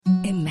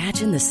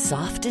Imagine the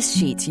softest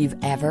sheets you've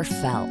ever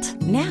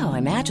felt. Now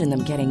imagine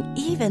them getting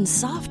even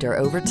softer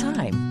over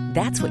time.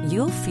 That's what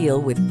you'll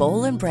feel with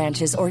Boll and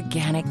Branch's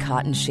organic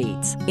cotton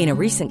sheets. In a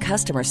recent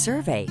customer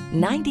survey,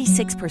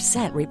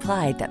 96%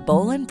 replied that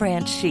Boll and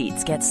Branch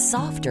sheets get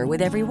softer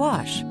with every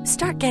wash.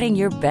 Start getting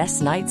your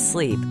best night's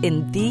sleep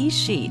in these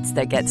sheets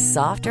that get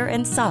softer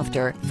and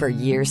softer for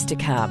years to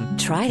come.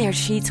 Try their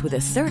sheets with a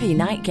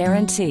 30-night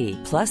guarantee.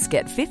 Plus,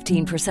 get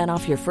 15%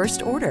 off your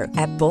first order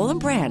at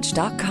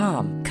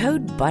bollandbranch.com.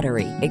 Code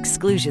BUTTERY.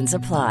 Exclusions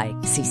apply.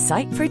 See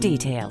site for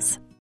details.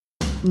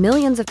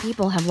 Millions of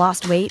people have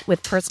lost weight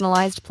with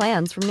personalized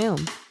plans from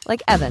Noom.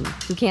 Like Evan,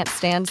 who can't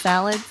stand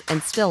salads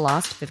and still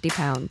lost 50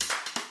 pounds.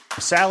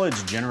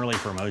 Salads generally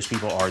for most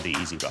people are the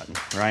easy button,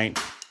 right?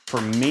 For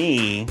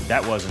me,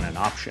 that wasn't an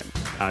option.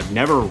 I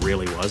never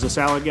really was a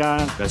salad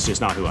guy. That's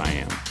just not who I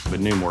am. But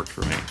Noom worked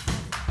for me.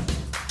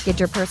 Get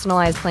your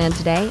personalized plan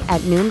today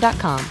at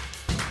Noom.com.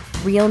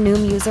 Real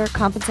Noom user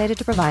compensated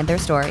to provide their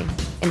story.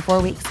 In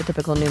 4 weeks, the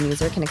typical Noom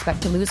user can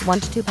expect to lose 1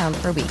 to 2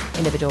 pounds per week.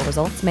 Individual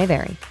results may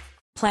vary.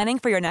 Planning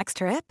for your next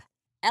trip?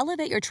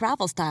 Elevate your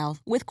travel style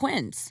with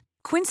Quince.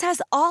 Quince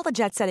has all the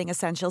jet-setting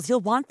essentials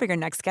you'll want for your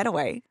next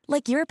getaway,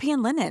 like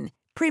European linen,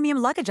 premium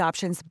luggage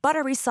options,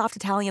 buttery soft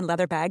Italian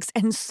leather bags,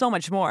 and so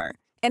much more.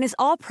 And is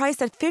all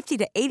priced at 50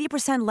 to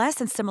 80% less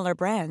than similar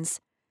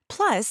brands.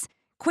 Plus,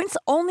 Quince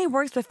only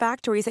works with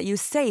factories that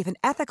use safe and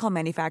ethical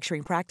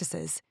manufacturing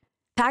practices.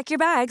 Pack your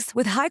bags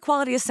with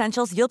high-quality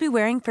essentials you'll be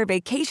wearing for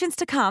vacations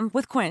to come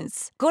with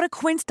Quince. Go to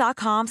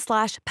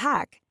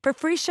quince.com/pack for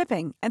free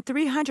shipping and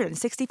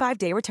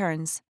 365-day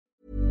returns.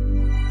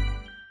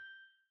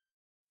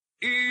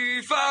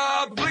 If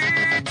I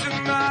bleed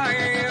tonight,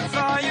 if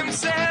I am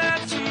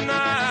sad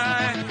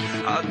tonight,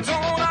 I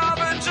don't have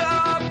a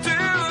job to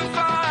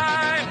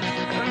find.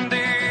 And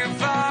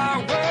if I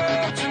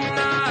work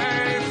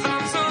tonight, if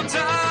I'm so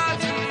tired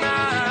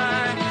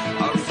tonight,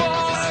 I'll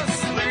fall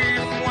asleep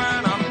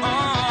when I'm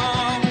home.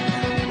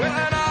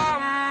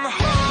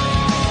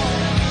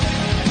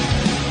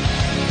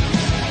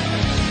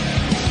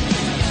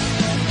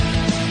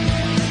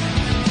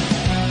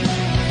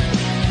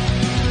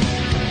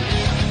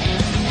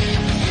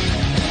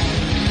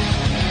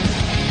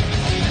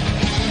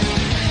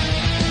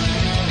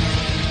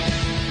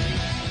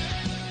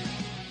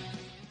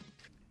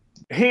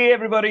 Hey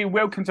everybody,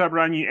 welcome to a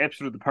brand new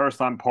episode of the Power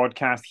Slam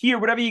podcast. Here,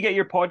 wherever you get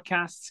your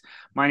podcasts.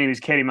 My name is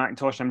Kerry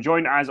McIntosh. I'm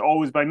joined as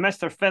always by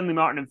Mr. Finley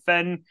Martin and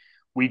Finn.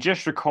 We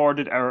just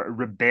recorded our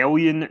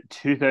Rebellion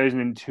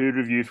 2002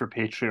 review for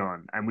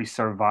Patreon and we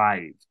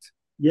survived.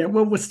 Yeah,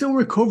 well, we're still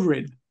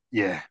recovering.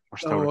 Yeah, we're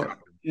still recovering.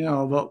 You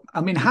know, but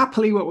I mean,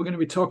 happily, what we're going to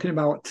be talking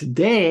about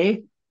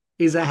today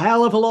is a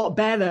hell of a lot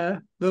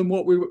better than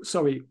what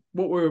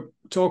we're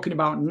talking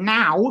about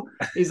now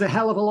is a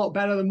hell of a lot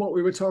better than what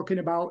we were talking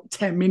about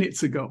 10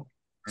 minutes ago.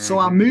 So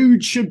our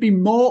mood should be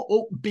more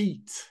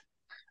upbeat.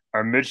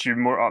 Our mood should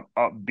be more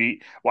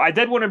upbeat. Well, I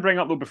did want to bring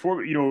up, though, before,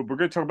 we're going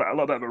to talk about a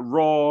little bit about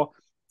Raw,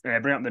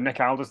 bring up the Nick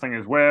Aldis thing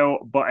as well,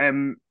 but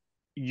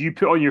you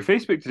put on your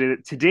Facebook today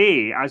that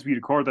today, as we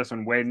record this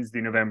on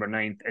Wednesday, November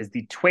 9th, is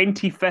the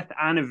 25th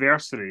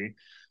anniversary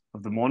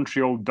of the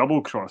Montreal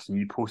Double Cross, and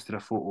you posted a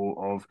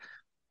photo of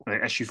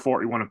issue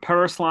 41 of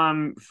Power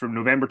Slam from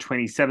November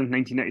 27th,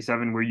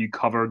 1997, where you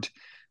covered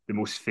the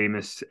most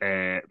famous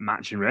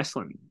match in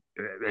wrestling.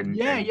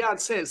 I'd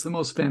say it's the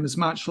most famous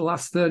match for the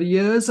last 30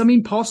 years. I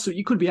mean, possibly,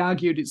 you could be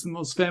argued it's the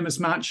most famous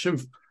match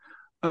of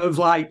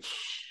like,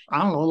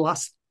 I don't know, the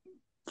last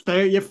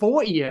 30 or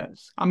 40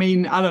 years. I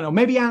mean, I don't know.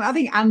 Maybe I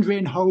think Andre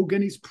and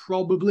Hogan is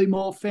probably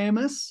more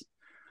famous.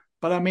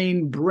 But I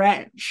mean,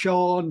 Bret,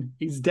 Shawn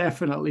is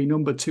definitely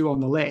number 2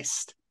 on the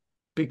list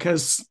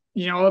because,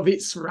 of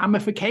its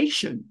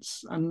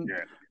ramifications and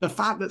the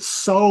fact that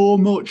so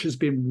much has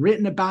been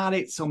written about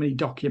it, so many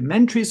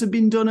documentaries have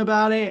been done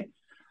about it.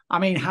 I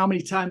mean, how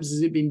many times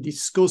has it been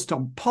discussed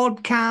on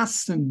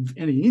podcasts and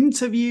in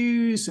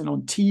interviews and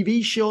on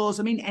TV shows?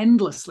 I mean,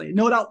 endlessly.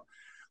 No doubt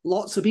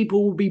lots of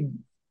people will be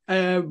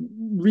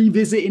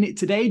revisiting it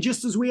today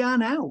just as we are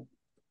now.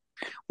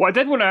 Well, I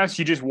did want to ask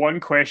you just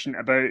one question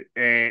about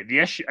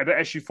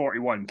issue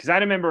 41, because I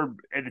remember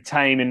at the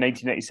time in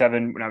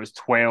 1997 when I was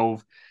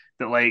 12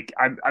 that, like,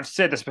 I've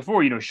said this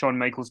before, Shawn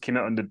Michaels came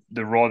out on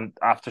the Raw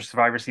after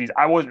Survivor Series.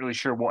 I wasn't really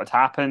sure what had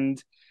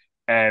happened,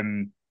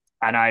 and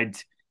I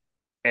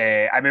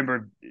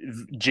remember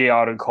JR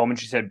on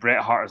commentary said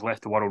Bret Hart has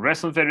left the World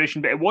Wrestling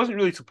Federation, but it wasn't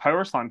really till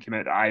Power Slam came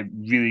out that I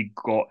really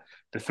got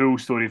the full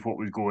story of what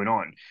was going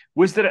on.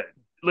 Was there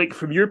like,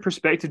 from your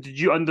perspective, did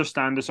you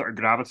understand the sort of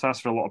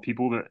gravitas for a lot of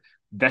people that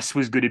this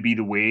was going to be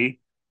the way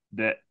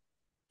that,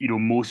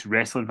 most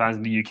wrestling fans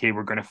in the UK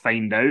were going to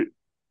find out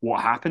what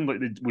happened?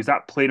 Like, was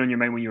that playing on your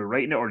mind when you were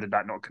writing it, or did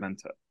that not come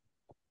into it?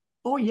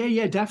 Oh,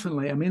 yeah,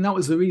 definitely. I mean, that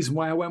was the reason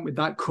why I went with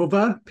that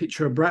cover,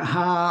 picture of Bret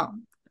Hart,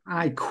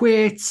 I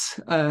quit.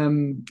 I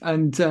mean,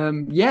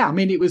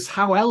 it was,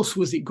 how else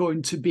was it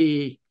going to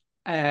be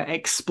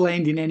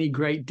explained in any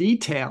great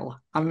detail?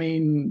 I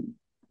mean,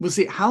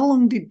 how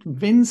long did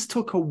Vince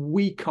took a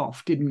week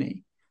off, didn't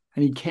he?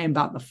 And he came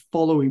back the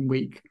following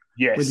week.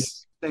 with his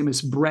Yes.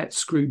 famous Brett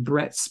screwed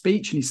Brett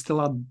speech, and he still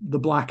had the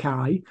black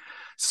eye.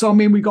 So, I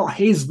mean, we got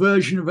his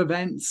version of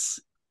events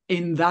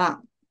in that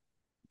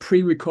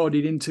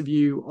pre-recorded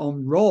interview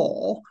on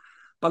Raw.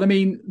 But I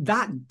mean,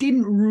 that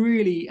didn't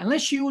really,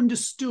 unless you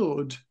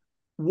understood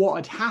what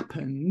had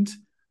happened,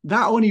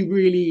 that only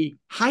really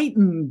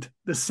heightened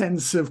the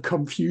sense of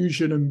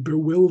confusion and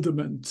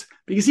bewilderment,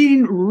 because he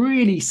didn't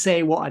really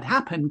say what had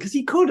happened, because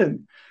he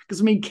couldn't.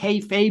 Because I mean,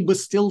 kayfabe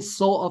was still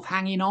sort of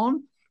hanging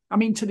on. I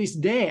mean, to this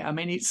day, I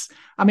mean,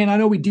 I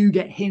know we do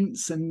get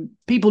hints, and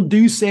people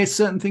do say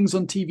certain things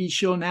on TV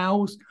show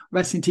now,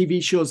 wrestling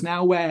TV shows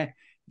now, where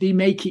they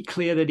make it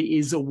clear that it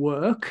is a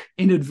work,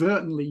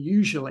 inadvertently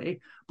usually.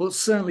 But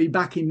certainly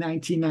back in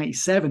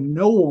 1997,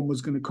 no one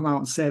was going to come out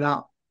and say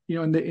that, you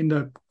know, in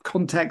the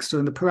context or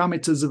in the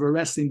parameters of a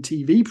wrestling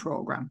TV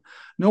program.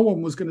 No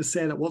one was going to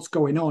say that what's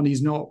going on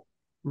is not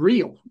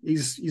real.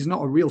 He's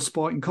not a real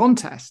sporting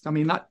contest. I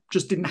mean, that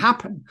just didn't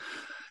happen.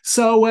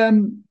 So,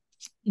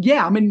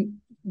 yeah, I mean,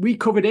 we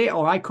covered it,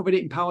 or I covered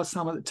it in Power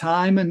Slam at the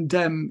time, and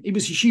it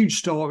was a huge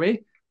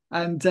story.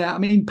 And I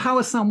mean,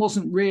 Power Slam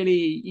wasn't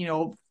really, you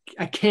know,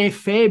 a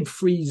kayfabe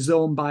free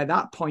zone by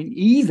that point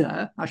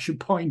either, I should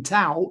point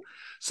out.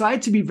 So I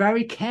had to be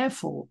very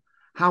careful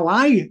how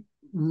I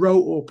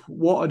wrote up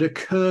what had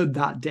occurred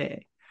that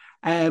day.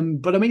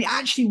 But I mean, it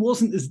actually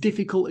wasn't as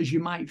difficult as you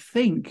might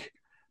think,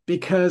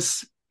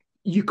 because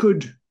you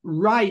could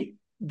write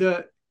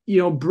that, you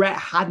know, Brett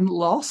hadn't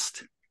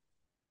lost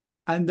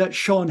and that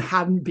Shawn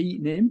hadn't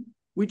beaten him,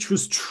 which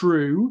was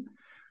true.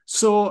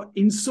 So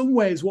in some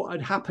ways, what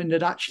had happened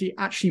had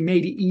actually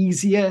made it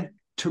easier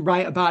to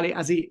write about it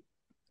as it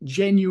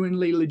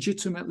genuinely,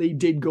 legitimately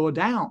did go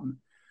down,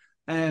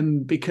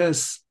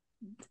 because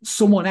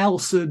someone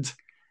else had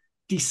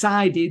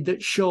decided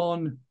that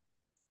Shawn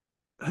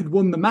had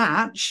won the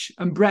match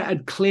and Brett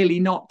had clearly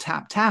not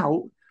tapped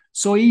out.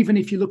 So even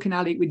if you're looking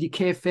at it with your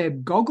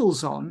kayfabe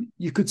goggles on,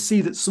 you could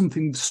see that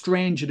something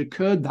strange had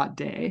occurred that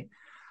day.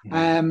 You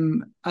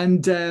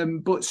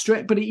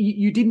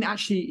didn't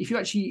actually, if you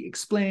actually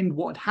explained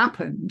what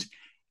happened,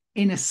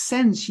 in a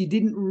sense, you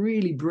didn't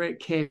really break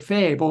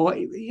kayfabe, or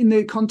in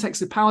the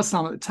context of Power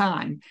Slam at the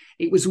time,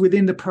 it was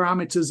within the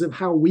parameters of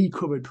how we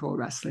covered pro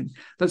wrestling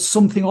that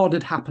something odd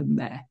had happened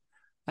there.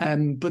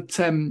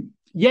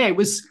 Yeah, it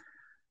was.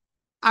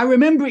 I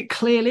remember it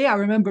clearly. I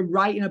remember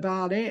writing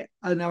about it,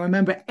 and I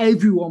remember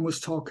everyone was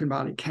talking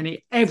about it,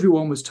 Kenny.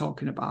 Everyone was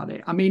talking about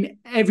it. I mean,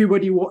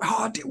 everybody was,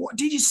 what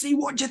did you see?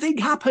 What do you think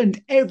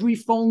happened? Every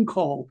phone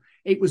call,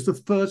 it was the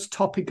first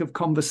topic of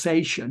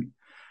conversation.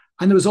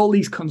 And there was all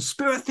these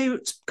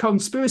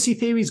conspiracy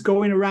theories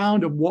going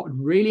around of what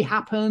really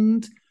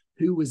happened,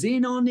 who was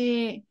in on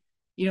it.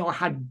 You know,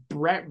 had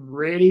Brett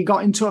really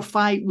got into a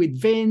fight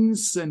with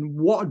Vince, and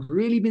what had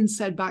really been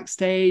said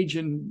backstage,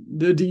 and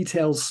the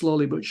details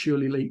slowly but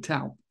surely leaked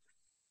out.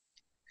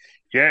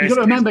 Yeah, you got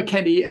to remember,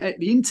 Kenny,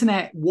 the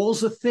internet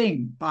was a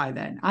thing by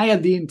then. I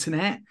had the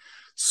internet.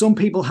 Some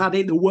people had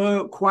it. There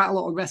were quite a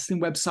lot of wrestling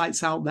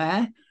websites out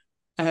there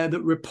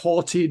that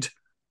reported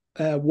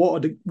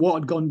what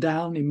had gone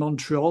down in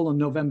Montreal on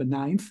November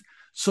 9th.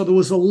 So there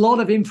was a lot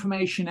of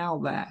information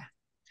out there.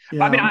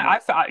 I mean,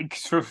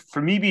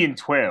 for me being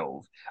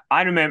 12,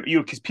 I remember, you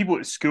know, because people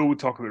at school would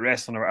talk about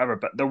wrestling or whatever,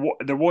 but there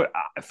was,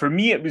 for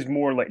me, it was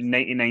more like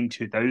 99,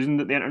 2000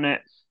 that the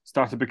internet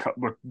started to become,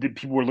 where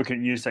people were looking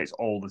at news sites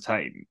all the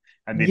time,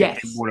 and they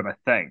became more of a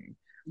thing.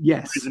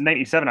 Yes. Because in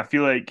 97, I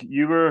feel like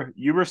you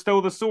were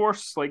still the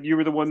source, like you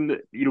were the one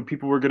that, you know,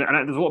 people were going to,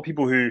 and there's a lot of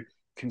people who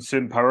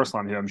consume Power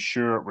Slam who I'm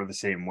sure were the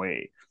same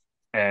way.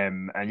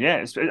 And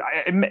yeah,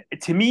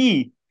 to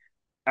me,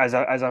 as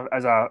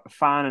a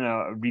fan and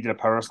a reader of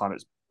Power Slam,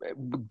 it's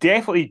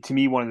definitely, to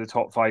me, one of the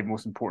top 5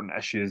 most important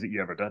issues that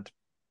you ever did.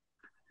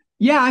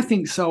 Yeah, I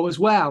think so as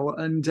well.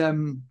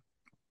 And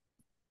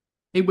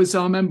it was,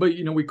 I remember,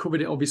 you know, we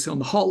covered it obviously on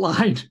the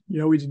hotline. You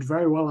know, we did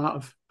very well out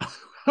of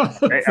I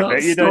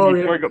bet you did.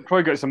 You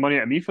probably got some money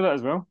out of me for that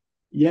as well.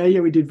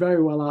 Yeah, we did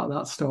very well out of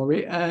that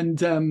story. And,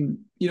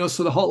 you know,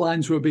 so the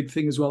hotlines were a big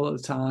thing as well at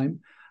the time.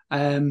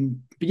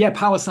 But yeah,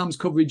 Power Slam's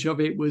coverage of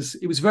it was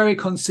very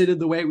considered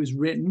the way it was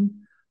written.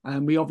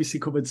 And we obviously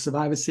covered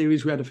Survivor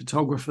Series. We had a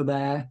photographer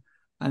there,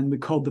 and we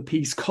called the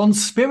piece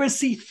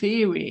Conspiracy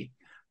Theory.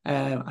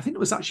 I think it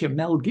was actually a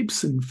Mel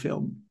Gibson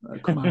film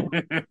come out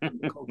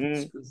called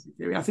Conspiracy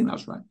Theory. I think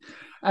that's right.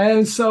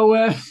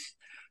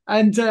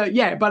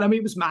 Yeah, but I mean,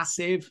 it was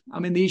massive. I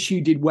mean, the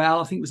issue did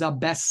well. I think it was our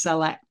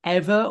bestseller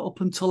ever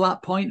up until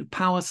that point of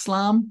Power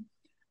Slam.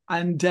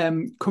 And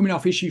coming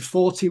off issue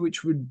 40, which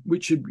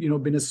had, you know,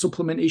 been a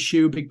supplement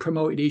issue, a big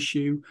promoted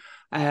issue.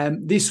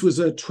 This was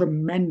a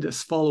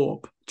tremendous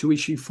follow-up to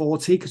issue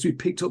 40, because we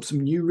picked up some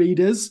new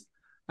readers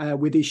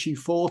with issue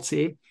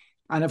 40.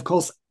 And of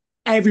course,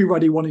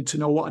 everybody wanted to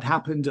know what had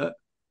happened at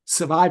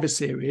Survivor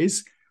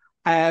Series.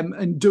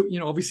 And, you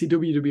know, obviously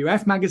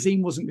WWF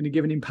magazine wasn't going to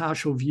give an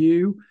impartial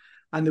view.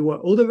 And there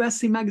were other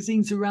wrestling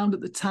magazines around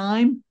at the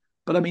time.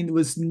 But I mean, there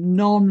was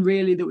none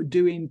really that were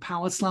doing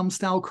Power Slam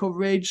style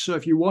coverage. So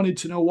if you wanted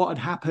to know what had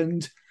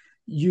happened,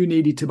 you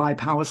needed to buy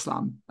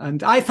PowerSlam.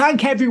 And I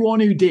thank everyone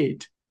who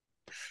did.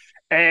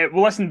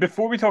 Well, listen,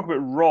 before we talk about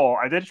Raw,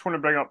 I did just want to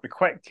bring up the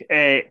quick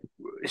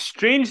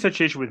strange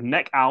situation with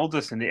Nick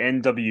Aldis in the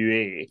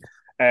NWA.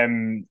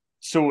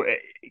 So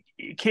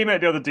it came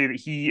out the other day that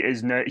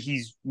he's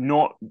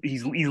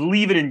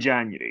leaving in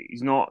January.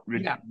 He's not,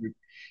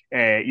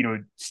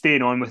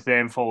 staying on with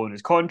them, following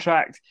his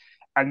contract.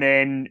 And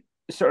then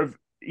sort of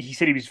he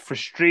said he was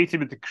frustrated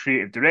with the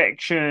creative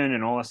direction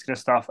and all this kind of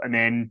stuff. And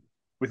then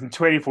within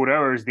 24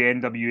 hours, the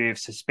NWA have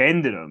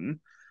suspended him.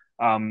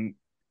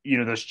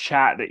 There's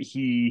chat that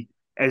he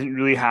isn't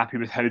really happy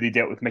with how they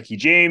dealt with Mickie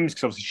James,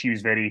 because obviously she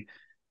was very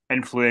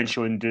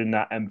influential in doing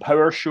that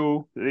Empower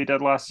show that they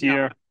did last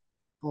year.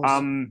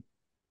 Awesome.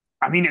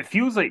 It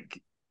feels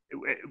like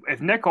if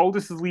Nick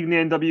Aldis is leaving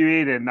the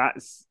NWA, then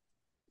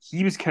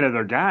he was kind of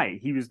their guy.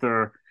 He was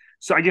their.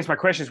 So I guess my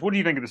question is, what do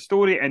you think of the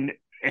story? And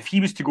if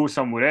he was to go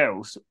somewhere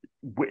else,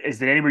 is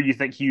there anywhere you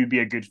think he would be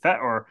a good fit,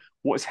 or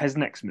what's his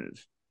next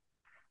move?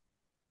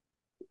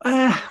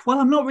 Well,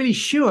 I'm not really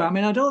sure.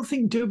 I don't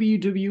think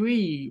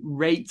WWE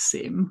rates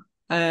him.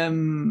 I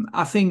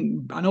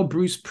know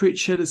Bruce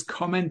Pritchard has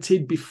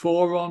commented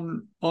before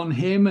on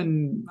him,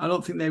 and I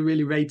don't think they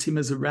really rate him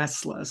as a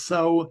wrestler.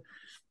 So,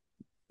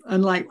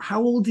 and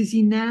how old is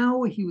he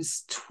now? He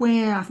was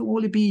 20. I think what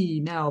will he be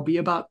now? Be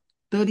about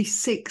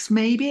 36,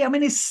 maybe.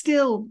 It's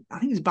still. I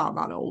think he's about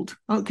that old.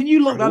 Can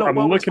you look that up?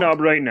 I'm looking up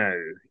right now.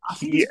 I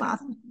think he's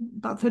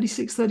about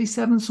 36,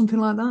 37, something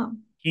like that.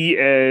 He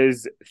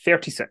is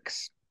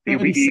 36.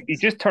 He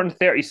just turned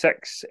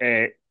 36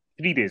 3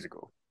 days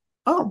ago.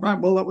 Oh, right.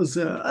 Well, that was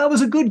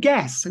a good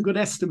guess, a good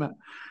estimate.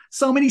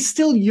 So, he's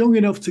still young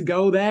enough to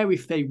go there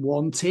if they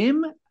want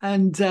him.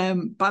 And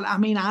but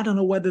I don't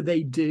know whether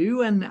they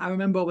do. And I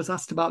remember I was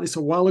asked about this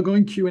a while ago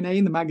in Q&A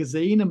in the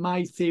magazine, and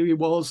my theory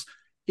was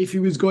if he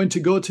was going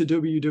to go to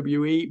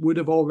WWE, it would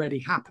have already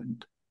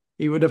happened.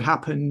 It would have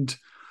happened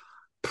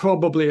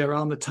probably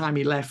around the time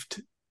he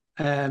left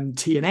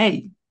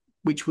TNA,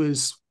 which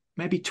was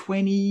maybe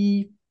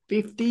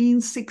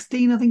 2015,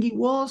 16, I think it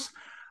was.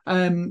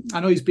 I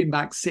know he's been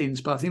back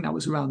since, but I think that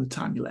was around the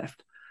time he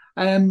left.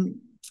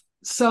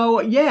 So,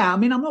 yeah,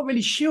 I'm not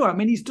really sure.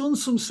 He's done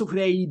some stuff with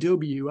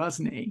AEW,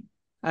 hasn't he?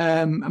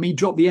 He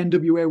dropped the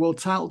NWA World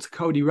title to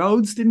Cody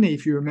Rhodes, didn't he,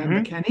 if you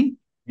remember, Kenny?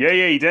 Yeah,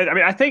 he did.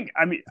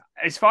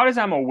 As far as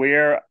I'm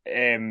aware,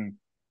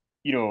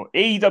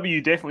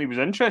 AEW definitely was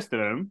interested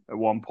in him at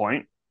one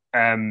point.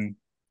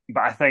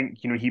 But I think,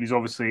 he was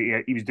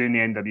doing the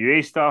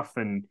NWA stuff,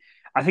 and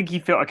I think he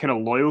felt a kind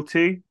of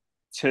loyalty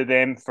to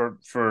them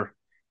for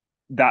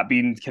that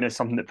being kind of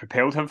something that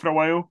propelled him for a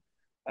while.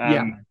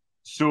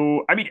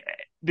 So,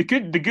 the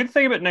good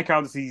thing about Nick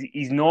Aldis is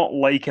he's not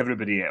like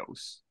everybody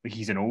else.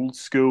 He's an old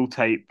school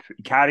type.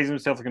 He carries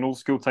himself like an old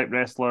school type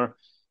wrestler.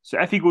 So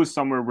if he goes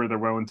somewhere where they're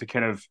willing to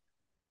kind of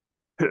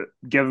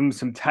give him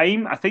some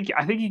time, I think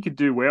he could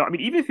do well.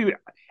 Even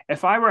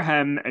if I were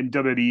him and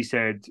WWE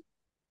said,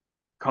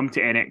 "Come to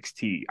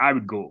NXT," I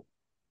would go.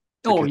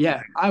 Oh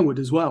yeah, I would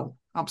as well.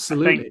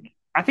 Absolutely.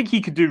 I think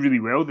he could do really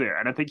well there,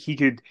 and I think he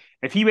could.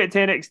 If he went to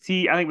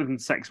NXT, I think within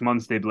 6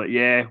 months they'd be like,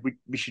 "Yeah,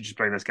 we should just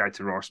bring this guy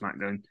to Raw,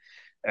 SmackDown."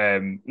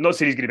 Not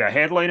saying he's going to be a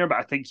headliner, but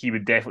I think he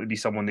would definitely be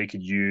someone they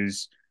could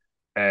use,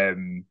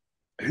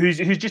 who's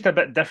just a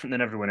bit different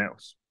than everyone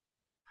else.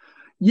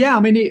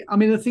 Yeah,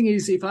 the thing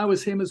is, if I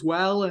was him as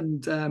well,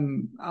 and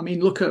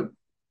look at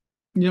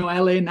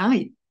LA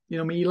Knight,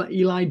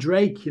 Eli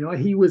Drake, he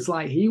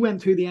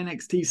went through the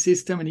NXT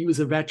system, and he was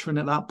a veteran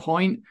at that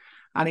point.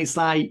 And it's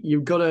like,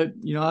 you've got to,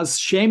 as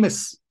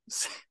Sheamus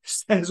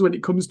says when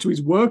it comes to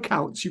his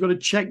workouts, you've got to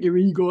check your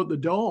ego at the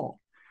door.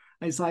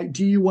 And it's like,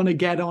 do you want to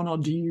get on or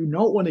do you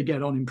not want to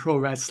get on in pro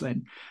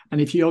wrestling? And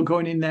if you're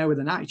going in there with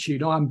an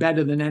attitude, I'm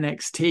better than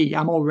NXT,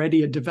 I'm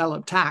already a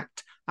developed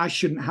act, I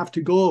shouldn't have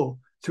to go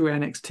through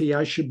NXT,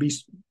 I should be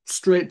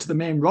straight to the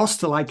main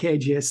roster like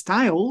AJ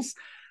Styles.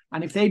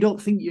 And if they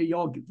don't think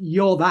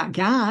you're that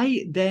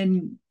guy,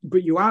 then,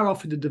 but you are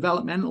offered a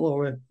developmental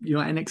or a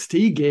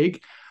NXT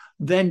gig,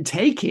 then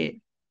take it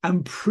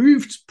and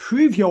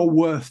prove your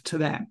worth to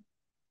them.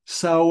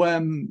 So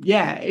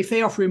if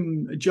they offer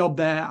him a job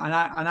there,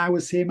 and I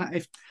was him,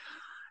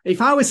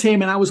 if I was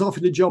him and I was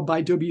offered a job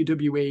by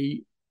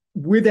WWE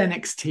with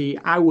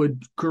NXT, I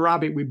would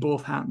grab it with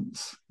both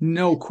hands,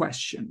 no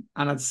question.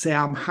 And I'd say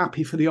I'm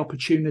happy for the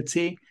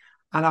opportunity,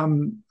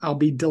 and I'll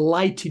be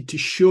delighted to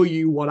show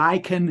you what I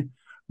can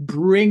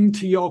bring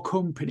to your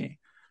company.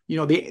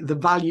 The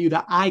value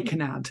that I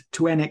can add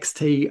to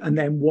NXT, and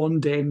then one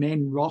day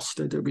main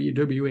roster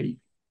WWE.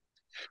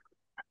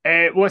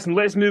 Listen,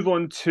 let's move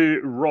on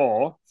to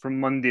Raw from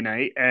Monday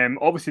night.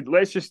 Obviously,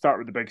 let's just start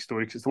with the big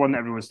story because it's the one that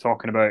everyone's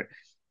talking about.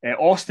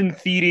 Austin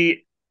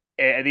Theory,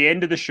 at the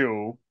end of the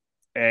show,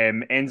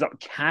 ends up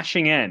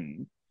cashing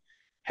in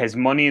his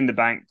Money in the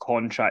Bank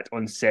contract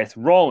on Seth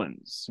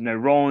Rollins. Now,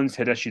 Rollins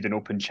had issued an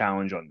open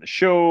challenge on the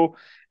show.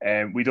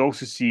 We'd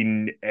also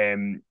seen...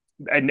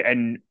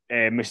 And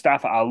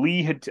Mustafa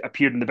Ali had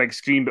appeared on the big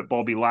screen, but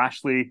Bobby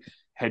Lashley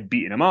had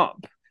beaten him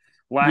up.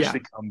 Lashley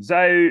comes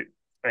out,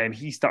 and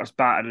he starts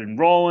battering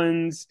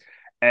Rollins.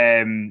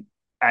 And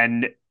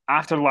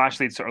after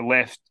Lashley had sort of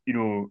left,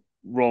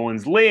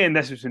 Rollins' lane,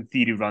 this is when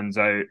Theory runs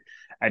out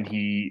and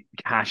he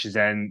cashes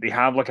in. They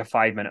have like a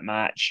 5-minute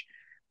match,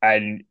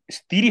 and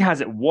Theory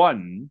has it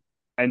won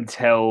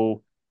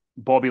until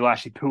Bobby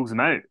Lashley pulls him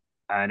out,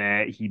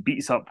 and he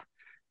beats up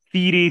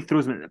Theory,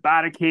 throws him at the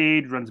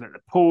barricade, runs him at the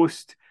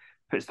post,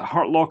 puts the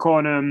Hurt Lock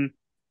on him,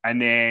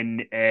 and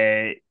then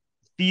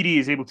Theory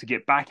is able to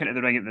get back into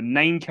the ring at the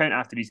 9 count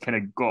after he's kind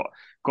of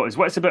got his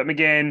wits about him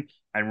again,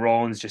 and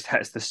Rollins just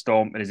hits the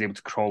stomp and is able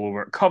to crawl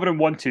over it. Cover him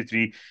 1, 2,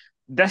 3.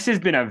 This has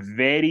been a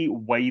very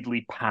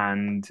widely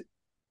panned,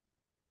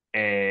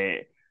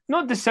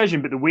 not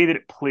decision, but the way that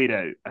it played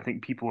out. I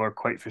think people are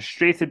quite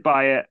frustrated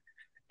by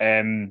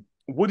it.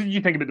 What did you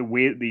think about the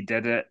way that they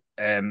did it,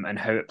 and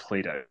how it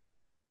played out?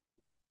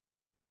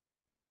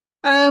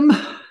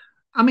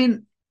 I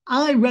mean,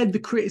 I read the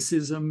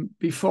criticism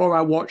before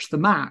I watched the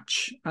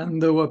match,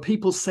 and there were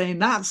people saying,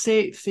 that's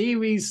it,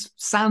 Theory's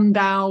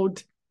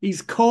Sandowed,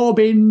 he's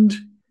Corbined,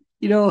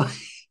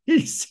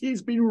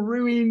 he's been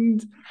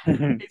ruined.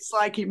 It's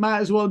like it might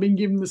as well have been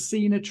given the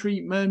Cena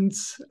treatment,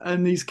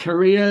 and his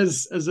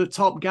careers as a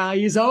top guy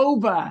is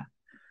over.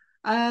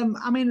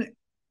 I mean,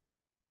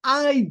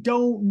 I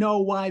don't know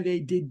why they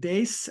did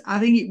this. I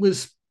think it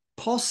was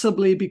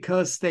possibly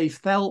because they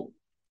felt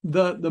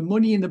that the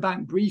Money in the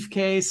Bank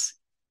briefcase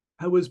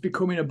was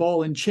becoming a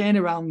ball and chain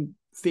around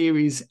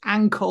Theory's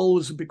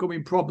ankles,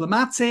 becoming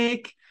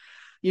problematic.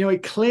 He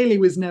clearly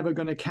was never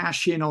going to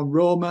cash in on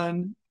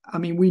Roman. I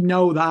mean, we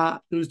know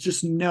that. There was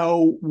just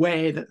no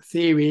way that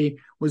Theory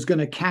was going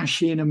to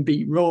cash in and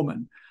beat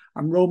Roman.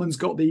 And Roman's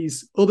got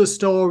these other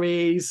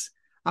stories.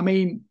 I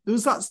mean, there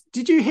was that.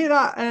 Did you hear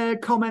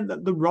that comment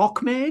that The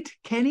Rock made?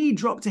 Kenny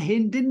dropped a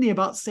hint, didn't he,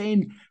 about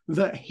saying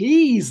that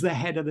he's the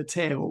head of the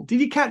table?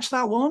 Did you catch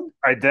that one?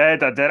 I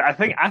did. I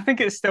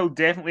think it's still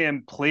definitely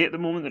in play at the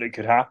moment that it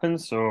could happen.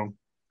 So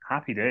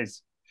happy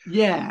days.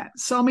 Yeah.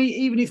 So I mean,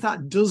 even if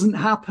that doesn't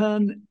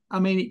happen,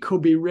 I mean, it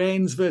could be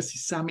Reigns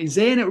versus Sami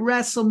Zayn at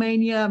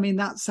WrestleMania. I mean,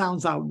 that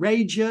sounds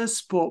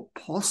outrageous, but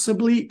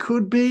possibly it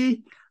could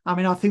be. I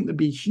mean, I think there'd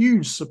be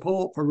huge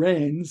support for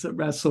Reigns at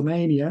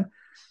WrestleMania.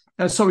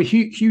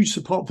 Huge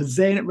support for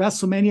Zayn at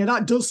WrestleMania.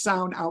 That does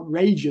sound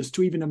outrageous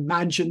to even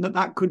imagine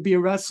that could be a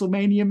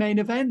WrestleMania main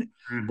event.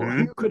 Mm-hmm. But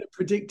who could have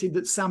predicted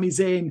that Sami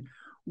Zayn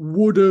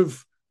would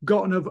have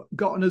gotten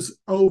us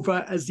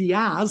over as he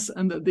has,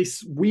 and that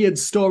this weird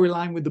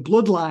storyline with the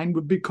bloodline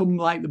would become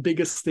like the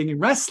biggest thing in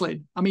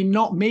wrestling? I mean,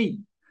 not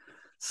me.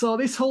 So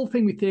this whole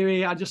thing with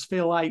Theory, I just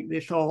feel like they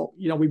thought,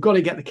 we've got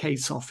to get the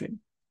case off him,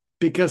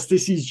 because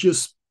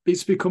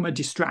it's become a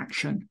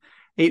distraction.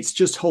 It's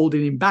just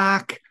holding him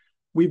back.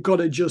 We've got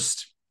to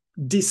just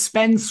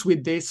dispense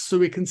with this so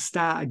we can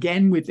start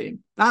again with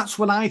him. That's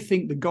what I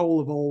think the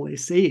goal of all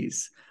this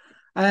is.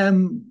 But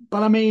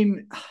I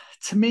mean,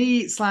 to me,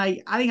 it's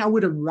like, I think I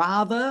would have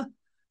rather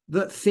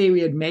that Theory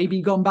had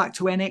maybe gone back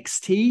to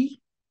NXT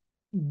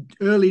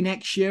early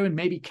next year and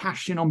maybe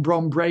cashed in on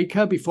Bron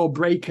Breakker before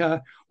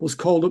Breakker was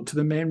called up to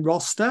the main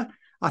roster.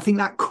 I think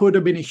that could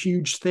have been a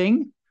huge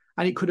thing,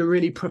 and it could have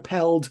really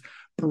propelled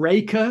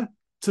Breakker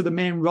to the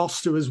main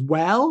roster as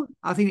well.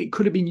 I think it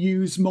could have been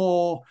used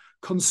more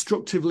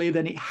constructively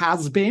than it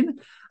has been.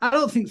 I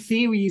don't think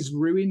Theory is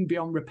ruined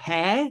beyond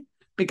repair,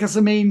 because, I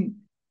mean,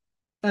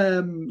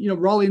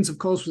 Rollins, of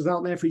course, was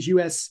out there for his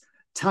US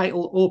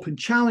title open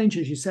challenge.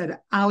 As you said,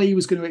 Ali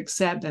was going to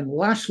accept, then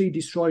Lashley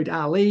destroyed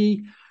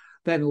Ali.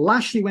 Then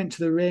Lashley went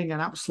to the ring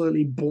and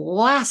absolutely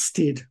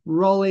blasted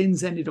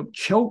Rollins, ended up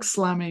choke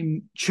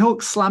slamming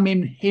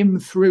him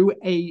through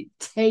a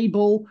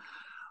table.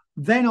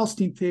 Then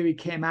Austin Theory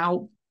came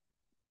out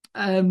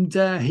and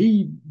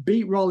he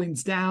beat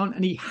Rollins down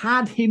and he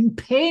had him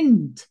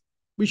pinned.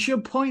 We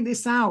should point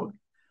this out.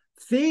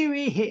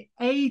 Theory hit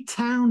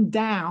A-Town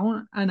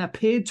down and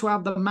appeared to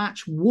have the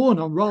match won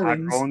on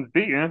Rollins. Rollins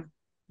beat, yeah.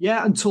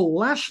 Yeah, until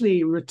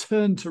Lashley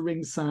returned to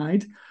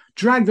ringside,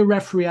 dragged the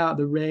referee out of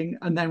the ring,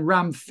 and then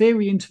rammed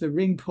Theory into the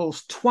ring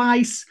post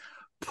twice,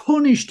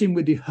 punished him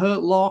with the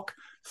Hurt Lock,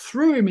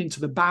 threw him into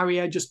the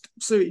barrier, just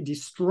absolutely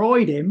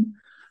destroyed him.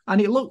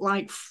 And it looked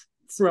like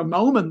for a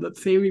moment that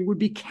Theory would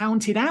be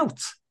counted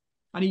out.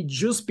 And he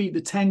just beat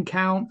the 10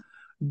 count,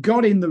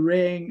 got in the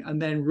ring,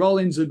 and then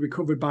Rollins had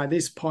recovered by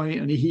this point,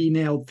 and he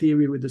nailed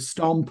Theory with a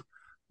stomp.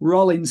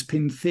 Rollins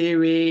pinned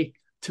Theory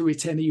to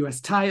retain the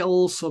US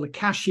title, so the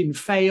cash-in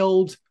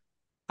failed.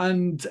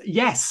 And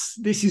yes,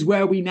 this is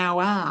where we now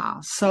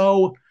are.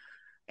 So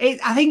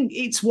I think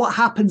it's what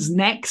happens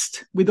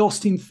next with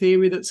Austin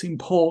Theory that's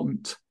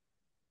important.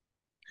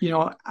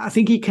 I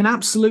think he can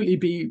absolutely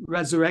be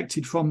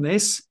resurrected from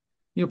this.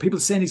 People are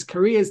saying his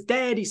career's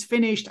dead, he's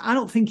finished. I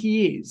don't think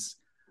he is.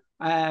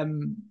 I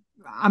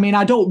mean,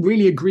 I don't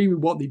really agree with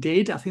what they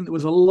did. I think there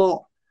was a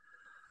lot.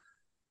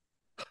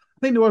 I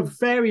think there were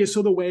various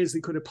other ways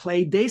they could have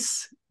played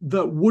this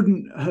that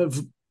wouldn't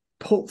have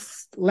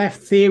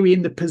left Theory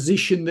in the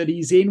position that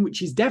he's in,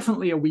 which is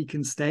definitely a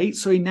weakened state.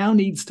 So he now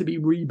needs to be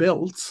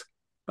rebuilt.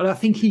 But I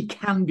think he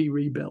can be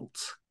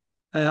rebuilt.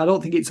 I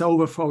don't think it's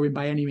over for him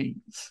by any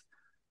means.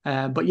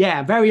 But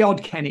yeah, very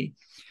odd, Kenny.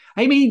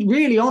 I mean,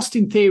 really,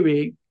 Austin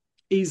Theory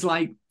is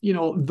like,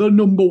 the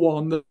number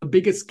one, the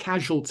biggest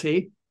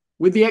casualty,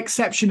 with the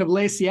exception of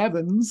Lacey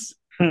Evans,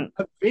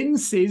 of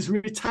Vince's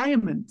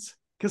retirement.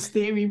 Because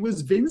Theory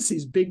was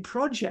Vince's big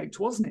project,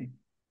 wasn't he?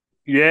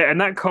 Yeah, and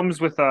that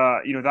comes with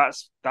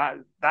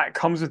that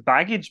comes with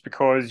baggage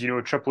because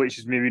Triple H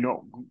is maybe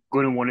not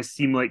going to want to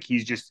seem like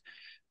he's just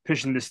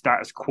pushing the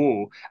status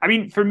quo. I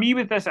mean, for me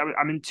with this,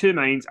 I'm in two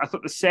minds. I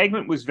thought the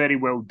segment was very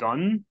well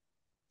done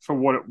for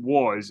what it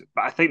was,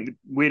 but I think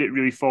where it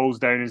really falls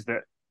down is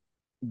that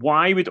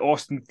why would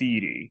Austin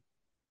Theory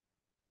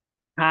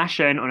cash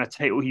in on a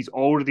title he's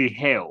already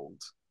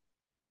held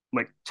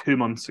like 2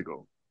 months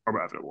ago or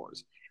whatever it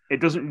was? It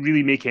doesn't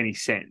really make any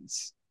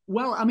sense.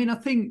 Well, I mean, I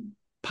think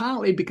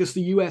partly because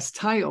the US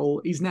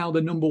title is now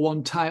the number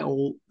one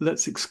title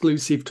that's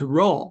exclusive to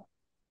Raw.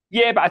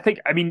 Yeah, but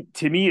I mean,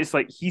 to me, it's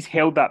like he's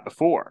held that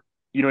before,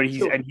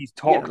 and he's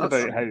talked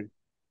about how,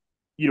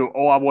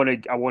 I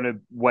want to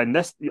win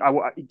this.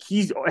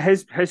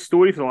 His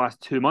story for the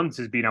last 2 months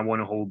has been, I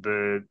want to hold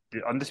the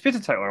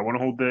undisputed title, or I want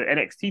to hold the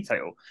NXT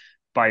title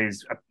by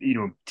his,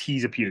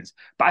 tease appearance.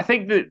 But I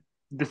think that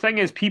the thing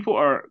is, people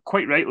are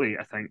quite rightly,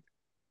 I think,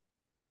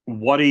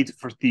 worried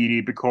for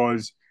Theory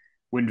because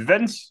when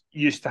Vince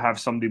used to have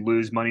somebody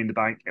lose Money in the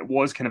Bank, it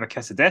was kind of a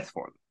kiss of death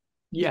for them.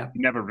 Yeah. He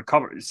never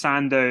recovered.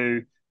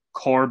 Sandow,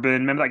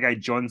 Corbin, remember that guy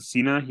John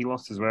Cena? He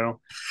lost as well.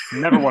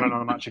 Never won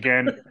another match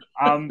again.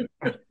 Baron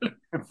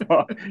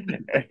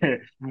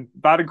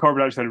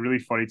Corbin actually had a really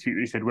funny tweet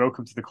that he said,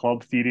 "Welcome to the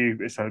club, Theory.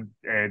 It's a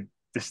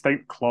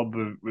distinct club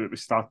that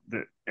was started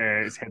that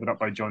is headed up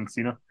by John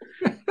Cena."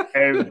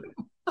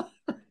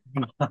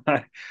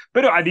 But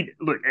no, I mean,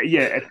 look,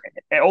 yeah,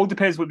 it all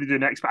depends what they do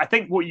next. But I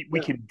think what we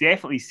can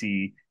definitely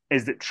see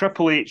is that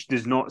Triple H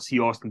does not see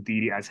Austin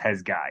Theory as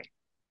his guy.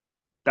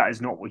 That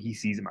is not what he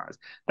sees him as.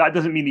 That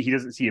doesn't mean that he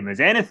doesn't see him as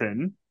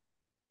anything,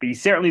 but he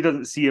certainly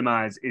doesn't see him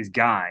as his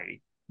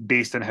guy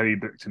based on how he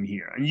booked him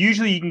here. And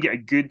usually you can get a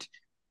good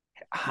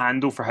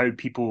handle for how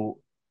people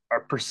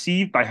are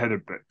perceived by how they're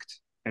booked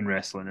in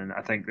wrestling. And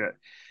I think that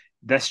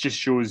this just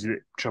shows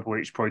that Triple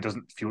H probably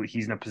doesn't feel like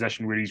he's in a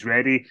position where he's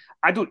ready.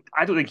 I don't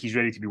think he's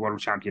ready to be world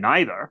champion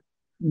either.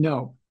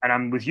 No. And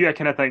I'm with you. I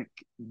kind of think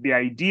the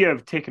idea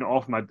of taking it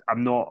off him,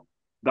 I'm not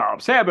that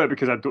upset about it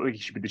because I don't think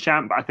he should be the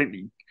champ. But I think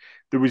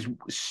there was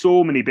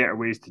so many better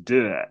ways to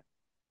do it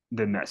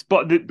than this.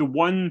 But the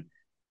one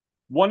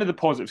of the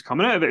positives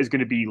coming out of it is going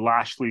to be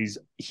Lashley's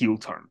heel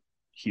turn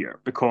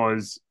here,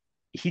 because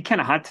he kind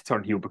of had to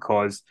turn heel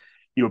because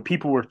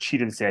people were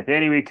cheering Seth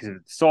anyway because of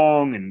the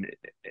song, and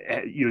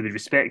they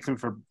respect him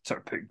for sort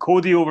of putting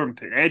Cody over and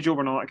putting Edge over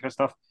and all that kind of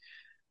stuff.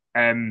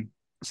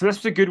 So this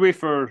was a good way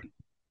for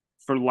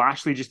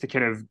Lashley just to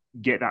kind of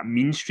get that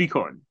mean streak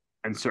on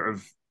and sort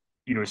of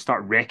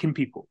start wrecking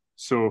people.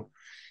 So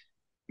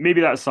maybe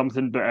that's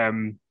something, but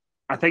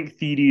I think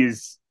Theory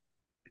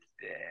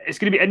it's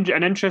going to be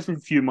an interesting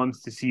few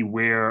months to see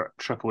where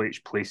Triple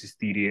H places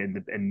Theory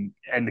in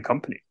the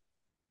company.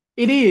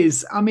 It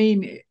is. I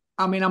mean,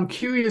 I'm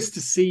curious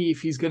to see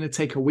if he's going to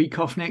take a week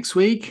off next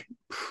week.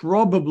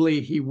 Probably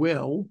he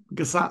will,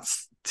 because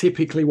that's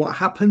typically what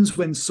happens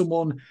when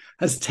someone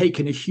has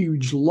taken a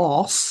huge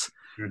loss,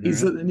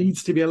 is that there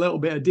needs to be a little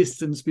bit of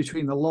distance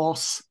between the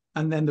loss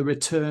and then the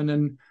return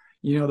and,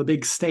 the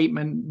big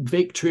statement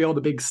victory or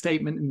the big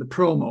statement in the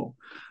promo.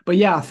 But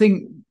yeah, I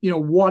think,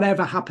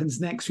 whatever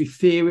happens next with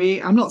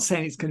Theory, I'm not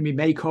saying it's going to be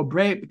make or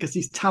break because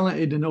he's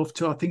talented enough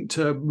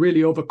to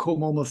really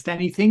overcome almost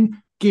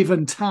anything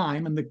given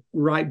time and the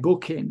right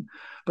booking.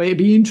 But it'd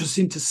be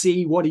interesting to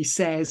see what he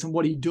says and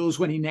what he does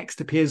when he next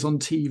appears on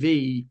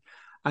TV.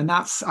 And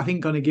that's, I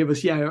think, going to give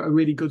us, a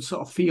really good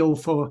sort of feel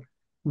for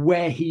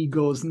where he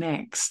goes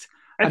next.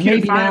 If you're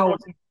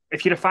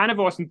a fan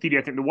of Austin Theory,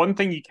 I think the one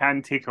thing you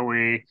can take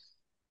away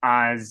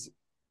as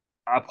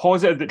a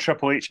positive that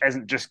Triple H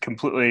isn't just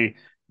completely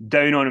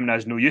down on him and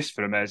has no use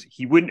for him is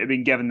he wouldn't have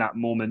been given that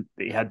moment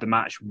that he had the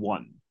match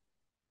won.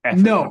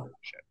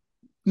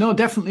 No,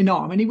 definitely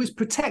not. I mean, he was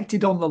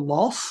protected on the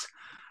loss.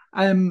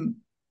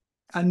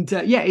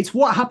 It's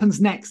what happens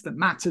next that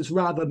matters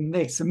rather than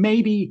this. And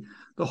maybe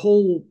the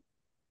whole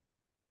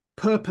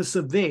purpose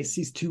of this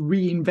is to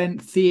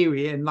reinvent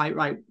Theory and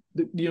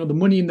the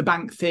Money in the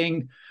Bank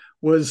thing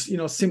was,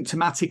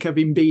 symptomatic of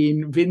him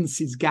being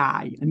Vince's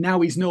guy. And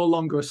now he's no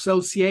longer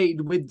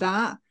associated with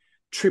that.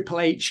 Triple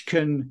H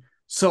can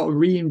sort of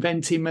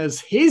reinvent him as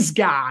his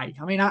guy.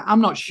 I mean, I'm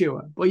not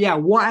sure. But yeah,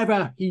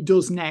 whatever he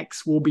does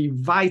next will be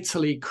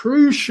vitally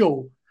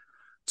crucial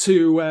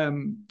to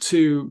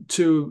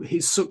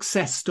his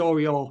success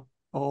story or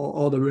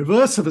the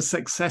reverse of a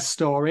success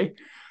story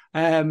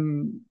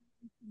in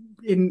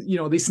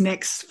this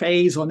next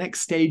phase or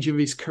next stage of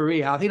his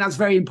career. I think that's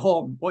very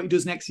important. What he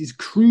does next is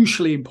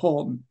crucially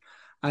important.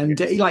 And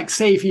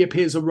say if he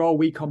appears a Raw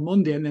week on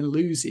Monday and then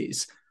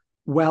loses,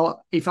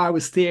 well, if I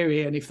was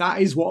Theory and if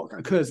that is what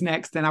occurs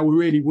next, then I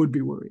really would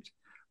be worried.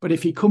 But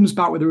if he comes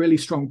back with a really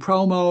strong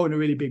promo and a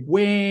really big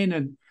win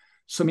and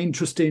some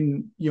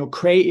interesting,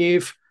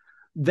 creative,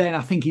 then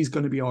I think he's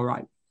going to be all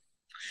right.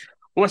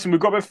 Well, listen, we've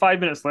got about 5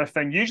 minutes left.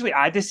 Then usually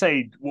I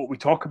decide what we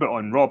talk about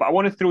on Raw, but I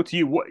want to throw to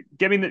you.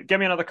 Give me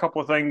another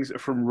couple of things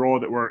from Raw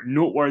that were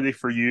noteworthy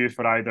for you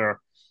for either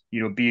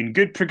being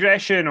good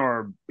progression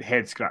or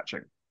head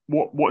scratching.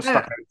 What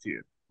stuck out to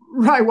you?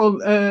 Right. Well,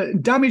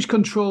 Damage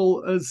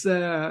Control is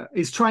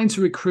trying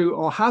to recruit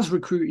or has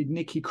recruited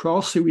Nikki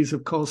Cross, who is,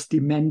 of course,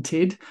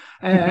 demented.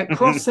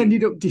 Cross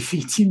ended up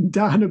defeating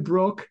Dana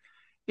Brooke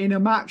in a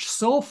match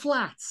so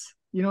flat.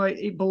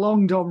 It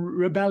belonged on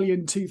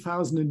Rebellion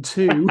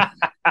 2002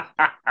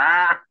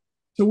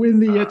 to win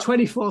the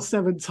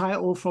 24/7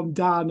 title from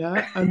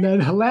Dana. And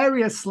then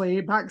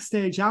hilariously,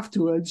 backstage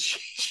afterwards,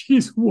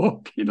 she's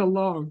walking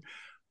along,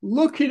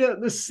 looking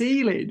at the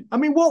ceiling. I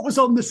mean, what was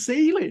on the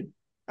ceiling?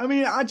 I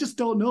mean, I just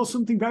don't know.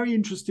 Something very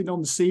interesting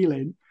on the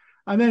ceiling.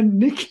 And then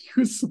Nikki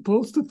was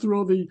supposed to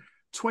throw the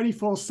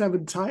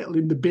 24/7 title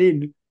in the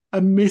bin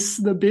and miss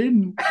the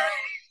bin. I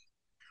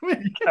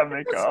mean,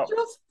 it's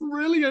just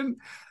brilliant.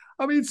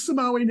 I mean,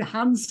 somehow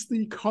enhanced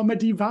the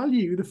comedy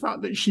value, the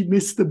fact that she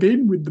missed the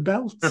bin with the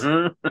belt.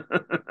 The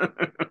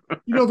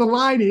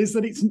line is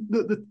that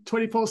the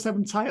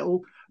 24/7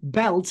 title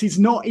belt is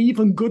not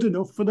even good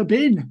enough for the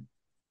bin.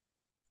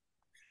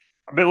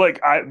 But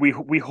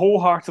we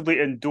wholeheartedly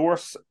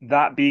endorse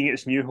that being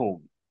its new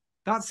home.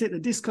 That's it, the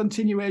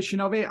discontinuation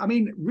of it. I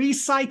mean,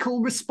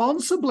 recycle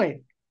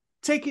responsibly.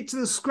 Take it to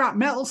the scrap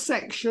metal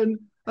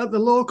section at the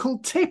local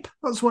tip.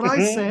 That's what I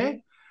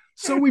say.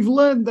 So we've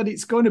learned that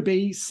it's going to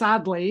be,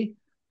 sadly,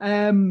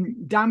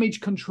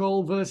 Damage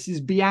Control versus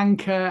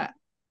Bianca,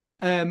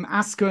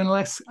 Asuka and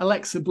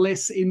Alexa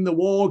Bliss in the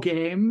War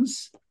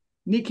Games.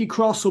 Nikki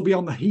Cross will be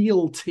on the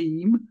heel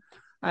team.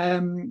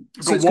 So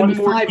it's one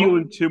more heel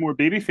and two more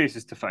baby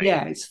faces to fight.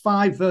 Yeah, it's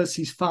 5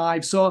 versus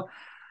 5. So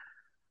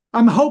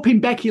I'm hoping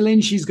Becky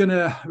Lynch is going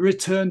to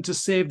return to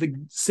save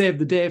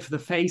the day for the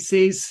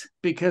faces,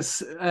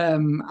 because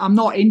I'm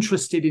not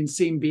interested in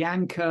seeing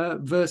Bianca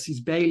versus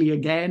Bayley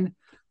again.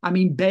 I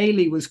mean,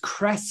 Bayley was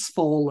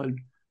crestfallen,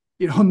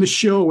 on the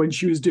show when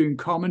she was doing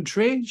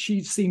commentary.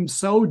 She seemed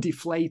so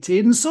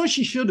deflated, and so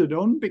she should have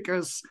done,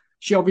 because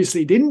she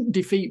obviously didn't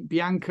defeat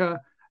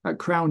Bianca at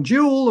Crown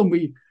Jewel,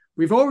 and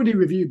We've already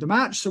reviewed the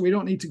match, so we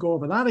don't need to go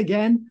over that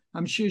again.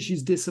 I'm sure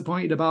she's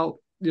disappointed about,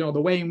 the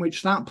way in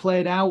which that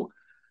played out.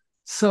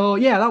 So,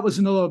 yeah, that was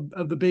another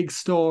of the big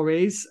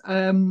stories.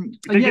 Did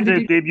get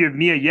the debut of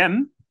Mia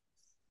Yim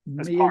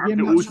as part of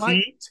the OC.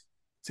 Right,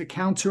 to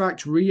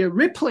counteract Rhea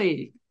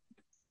Ripley.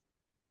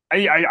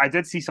 I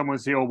did see someone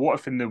say, what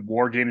if in the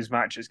War Games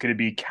match it's going to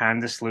be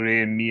Candice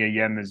LeRae and Mia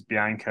Yim as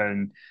Bianca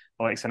and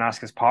Alexa and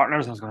Asuka's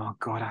partners? I was going, oh,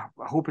 God, I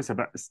hope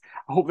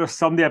there's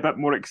somebody a bit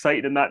more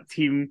excited in that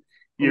team.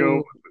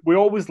 We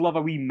always love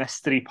a wee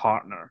mystery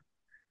partner,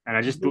 and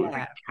I just don't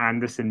think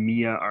Candice and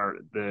Mia are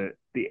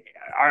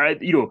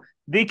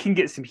they can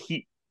get some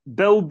heat,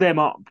 build them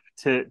up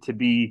to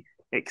be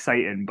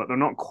exciting, but they're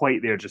not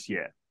quite there just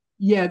yet.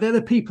 Yeah, they're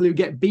the people who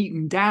get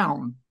beaten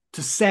down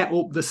to set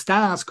up the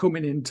stars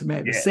coming in to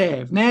make the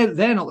save.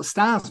 They're not the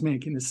stars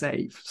making the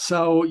save.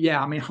 So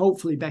yeah, I mean,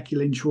 hopefully Becky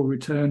Lynch will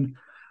return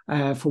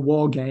for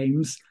War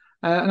Games,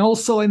 and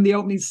also in the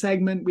opening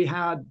segment we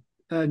had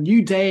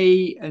New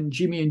Day and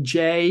Jimmy and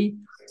Jay,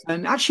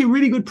 and actually a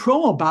really good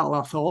promo battle,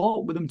 I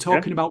thought, with them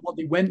talking about what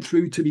they went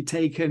through to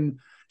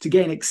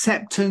gain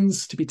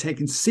acceptance, to be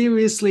taken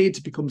seriously,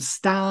 to become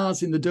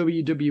stars in the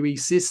WWE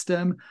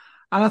system.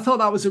 And I thought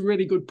that was a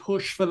really good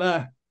push for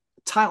the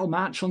title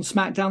match on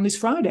SmackDown this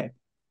Friday.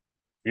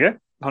 Yeah,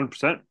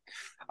 100%.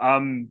 I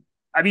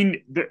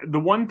mean, the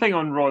one thing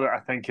on Raw that I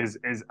think is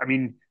I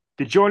mean,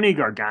 the Johnny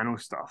Gargano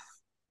stuff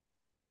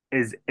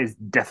is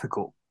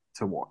difficult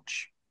to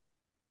watch.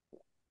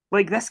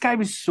 Like, this guy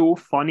was so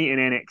funny in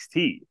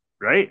NXT,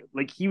 right?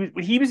 Like, when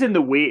he was in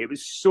the weight, it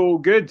was so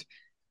good.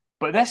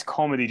 But this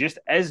comedy just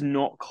is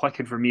not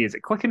clicking for me. Is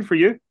it clicking for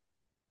you?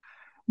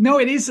 No,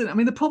 it isn't. I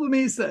mean, the problem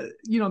is that,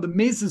 The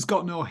Miz has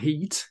got no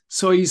heat.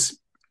 So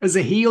as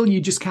a heel,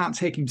 you just can't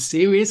take him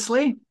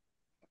seriously.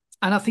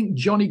 And I think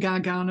Johnny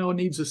Gargano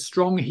needs a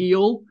strong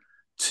heel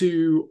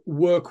to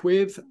work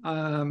with.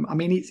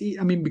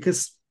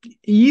 Because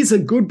he is a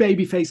good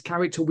babyface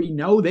character. We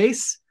know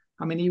this.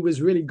 I mean, he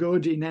was really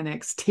good in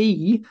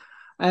NXT.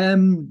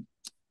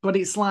 But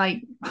it's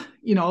like,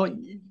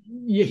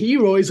 your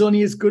hero is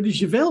only as good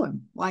as your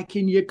villain, like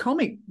in your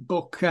comic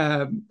book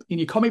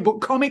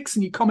comics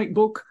and your comic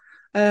book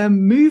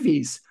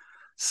movies.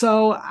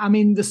 So, I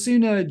mean, the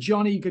sooner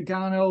Johnny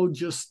Gargano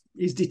just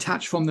is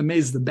detached from the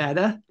Miz, the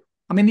better.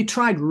 I mean, they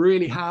tried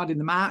really hard in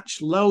the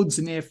match, loads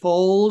of near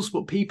falls,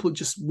 but people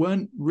just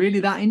weren't really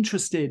that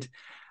interested.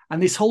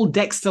 And this whole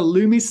Dexter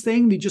Lumis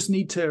thing, they just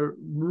need to,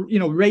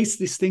 race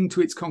this thing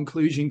to its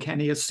conclusion,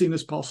 Kenny, as soon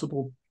as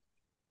possible.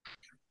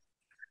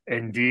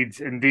 Indeed.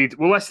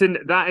 Well, listen,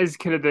 that is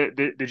kind of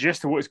the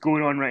gist of what's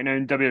going on right now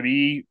in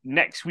WWE.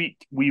 Next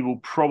week, we will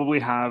probably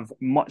have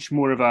much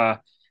more of a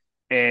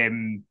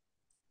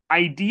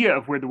idea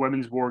of where the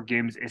Women's War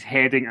Games is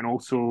heading, and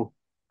also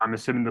I'm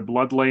assuming the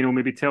Bloodline will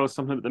maybe tell us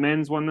something about the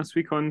men's one this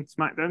week on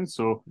SmackDown.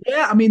 So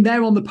yeah, I mean,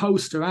 they're on the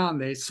poster, aren't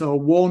they? So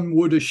one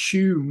would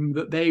assume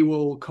that they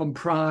will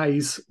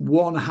comprise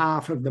one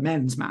half of the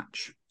men's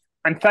match.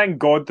 And thank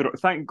God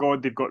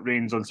they've got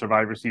Reigns on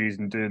Survivor Series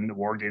and doing the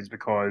War Games,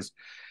 because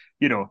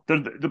they're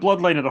the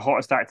Bloodline are the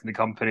hottest act in the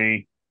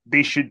company.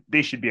 They should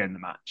be in the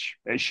match.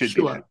 It should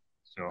be. So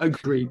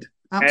agreed.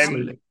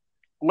 Absolutely.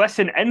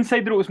 Listen,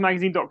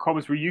 InsideTheRopesMagazine.com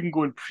is where you can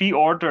go and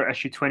pre-order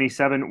issue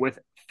 27 with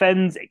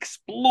Finn's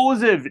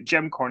explosive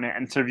Jim Cornette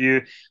interview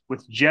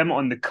with Jim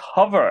on the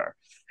cover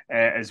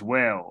as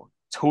well.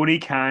 Tony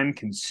Khan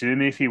can sue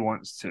me if he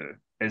wants to,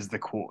 is the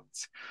quote.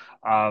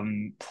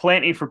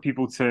 Plenty for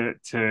people to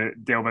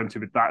delve into,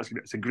 but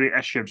it's a great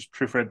issue. I've just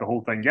proofread the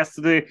whole thing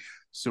yesterday.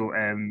 So,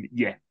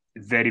 yeah,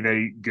 very,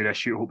 very good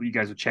issue. Hope you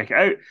guys will check it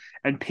out.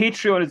 And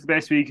Patreon is the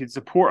best way you can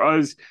support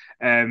us.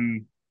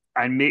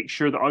 And make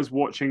sure that us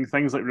watching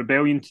things like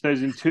Rebellion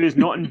 2002 is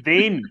not in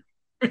vain.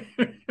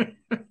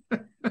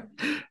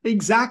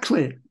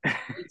 Exactly.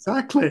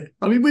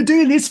 I mean, we're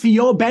doing this for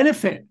your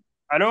benefit.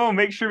 I know.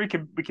 Make sure we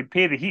can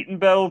pay the heating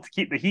bill, to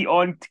keep the heat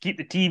on, to keep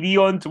the TV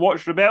on, to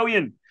watch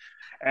Rebellion.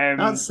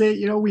 That's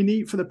it. We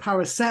need for the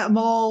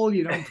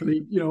paracetamol, for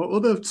the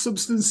other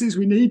substances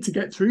we need to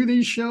get through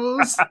these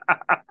shows.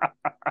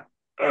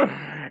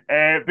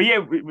 But yeah,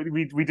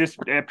 we just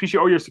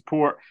appreciate all your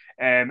support,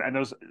 and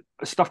there's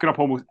stuff going up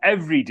almost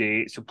every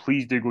day, so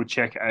please do go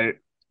check it out,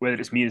 whether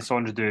it's me and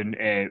Sandra doing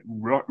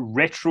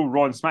retro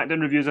Raw and SmackDown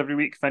reviews every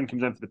week. Finn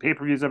comes in for the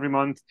pay-per-views every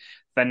month.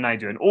 Finn and I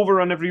do an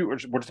overrun every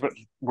week.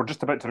 We're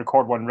just about to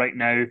record one right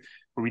now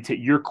where we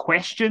take your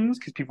questions,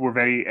 because people were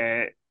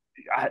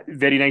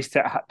very nice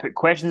to put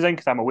questions in,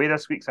 because I'm away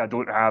this week, so I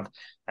don't have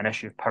an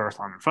issue of Power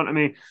Slam in front of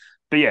me.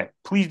 But yeah,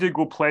 please do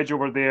go pledge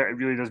over there. It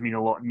really does mean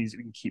a lot. It means that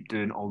we can keep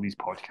doing all these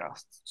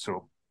podcasts.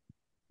 So,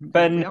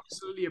 Ben, we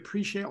absolutely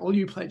appreciate all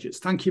you pledges.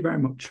 Thank you very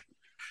much.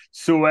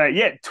 So,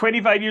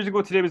 25 years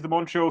ago today was the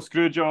Montreal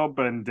Screwjob.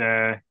 And,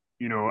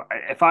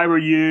 if I were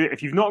you,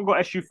 if you've not got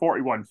issue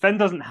 41, Finn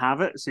doesn't have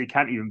it, so he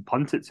can't even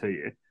punt it to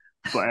you.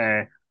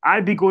 But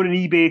I'd be going on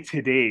eBay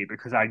today,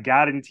 because I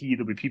guarantee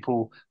there'll be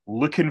people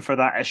looking for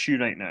that issue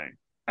right now.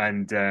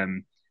 And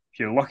if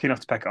you're lucky enough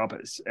to pick it up,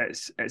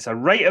 it's a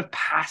rite of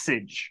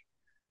passage.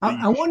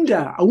 I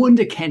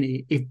wonder,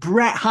 Kenny, if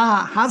Bret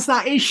Hart has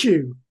that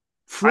issue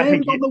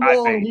framed on the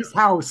wall in his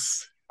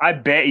house. I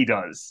bet he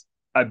does.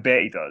 I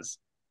need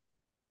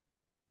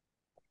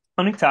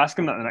to ask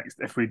him that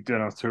if we do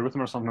another tour with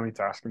him or something. I need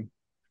to ask him.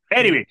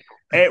 Anyway,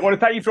 I want to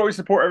thank you for all your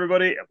support,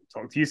 everybody. And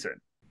we'll talk to you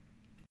soon.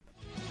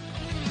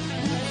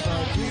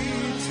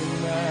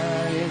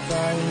 If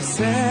I am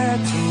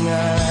sad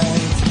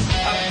tonight,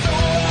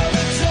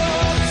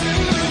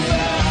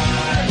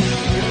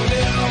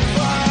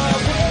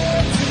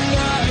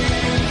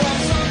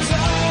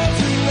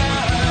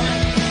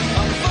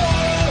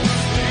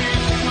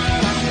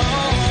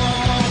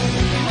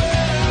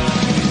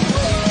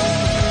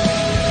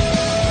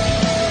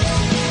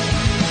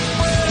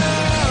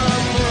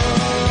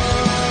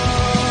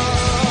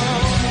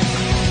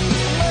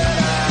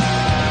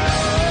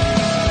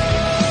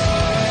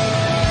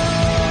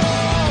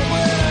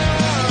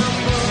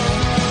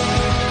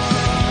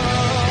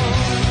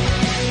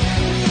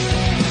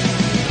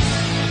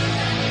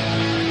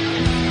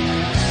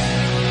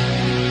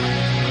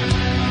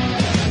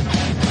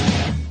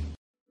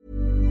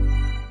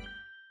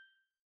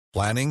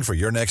 Planning for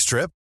your next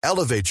trip?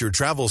 Elevate your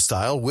travel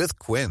style with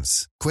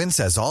Quince. Quince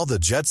has all the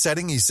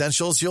jet-setting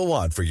essentials you'll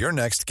want for your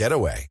next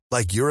getaway,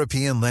 like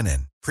European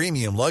linen,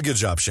 premium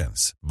luggage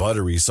options,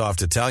 buttery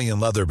soft Italian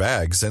leather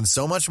bags, and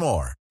so much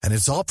more. And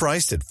it's all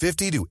priced at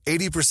 50 to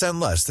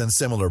 80% less than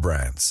similar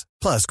brands.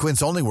 Plus,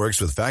 Quince only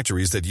works with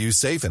factories that use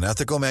safe and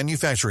ethical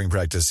manufacturing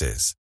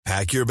practices.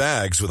 Pack your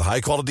bags with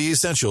high-quality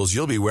essentials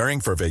you'll be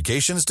wearing for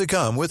vacations to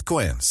come with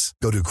Quince.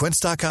 Go to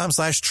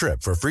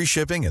quince.com/trip for free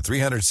shipping and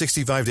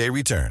 365-day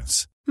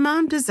returns.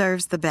 Mom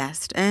deserves the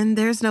best, and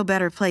there's no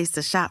better place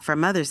to shop for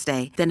Mother's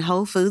Day than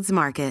Whole Foods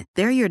Market.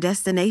 They're your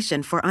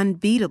destination for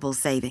unbeatable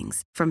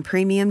savings, from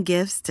premium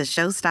gifts to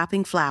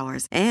show-stopping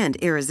flowers and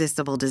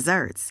irresistible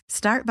desserts.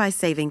 Start by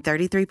saving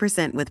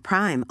 33% with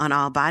Prime on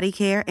all body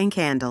care and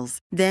candles.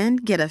 Then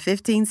get a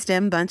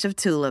 15-stem bunch of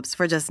tulips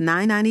for just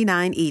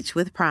 $9.99 each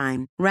with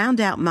Prime. Round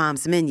out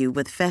Mom's menu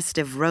with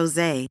festive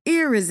rosé,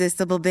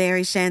 irresistible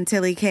berry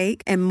chantilly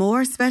cake, and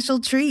more special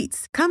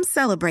treats. Come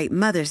celebrate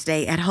Mother's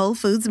Day at Whole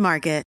Foods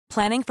Market.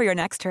 Planning for your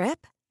next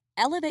trip?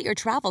 Elevate your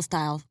travel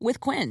style with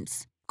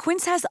Quince.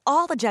 Quince has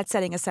all the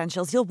jet-setting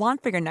essentials you'll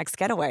want for your next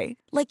getaway,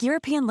 like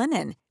European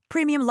linen,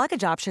 premium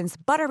luggage options,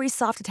 buttery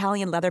soft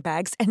Italian leather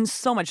bags, and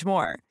so much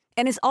more.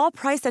 And is all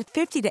priced at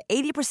 50 to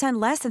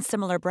 80% less than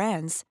similar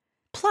brands.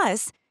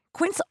 Plus,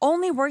 Quince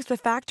only works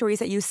with factories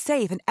that use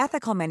safe and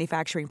ethical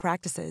manufacturing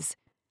practices.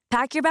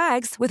 Pack your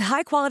bags with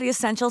high-quality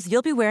essentials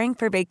you'll be wearing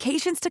for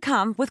vacations to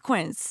come with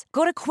Quince.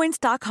 Go to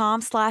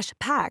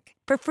quince.com/pack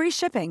for free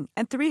shipping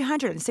and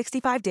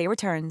 365-day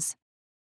returns.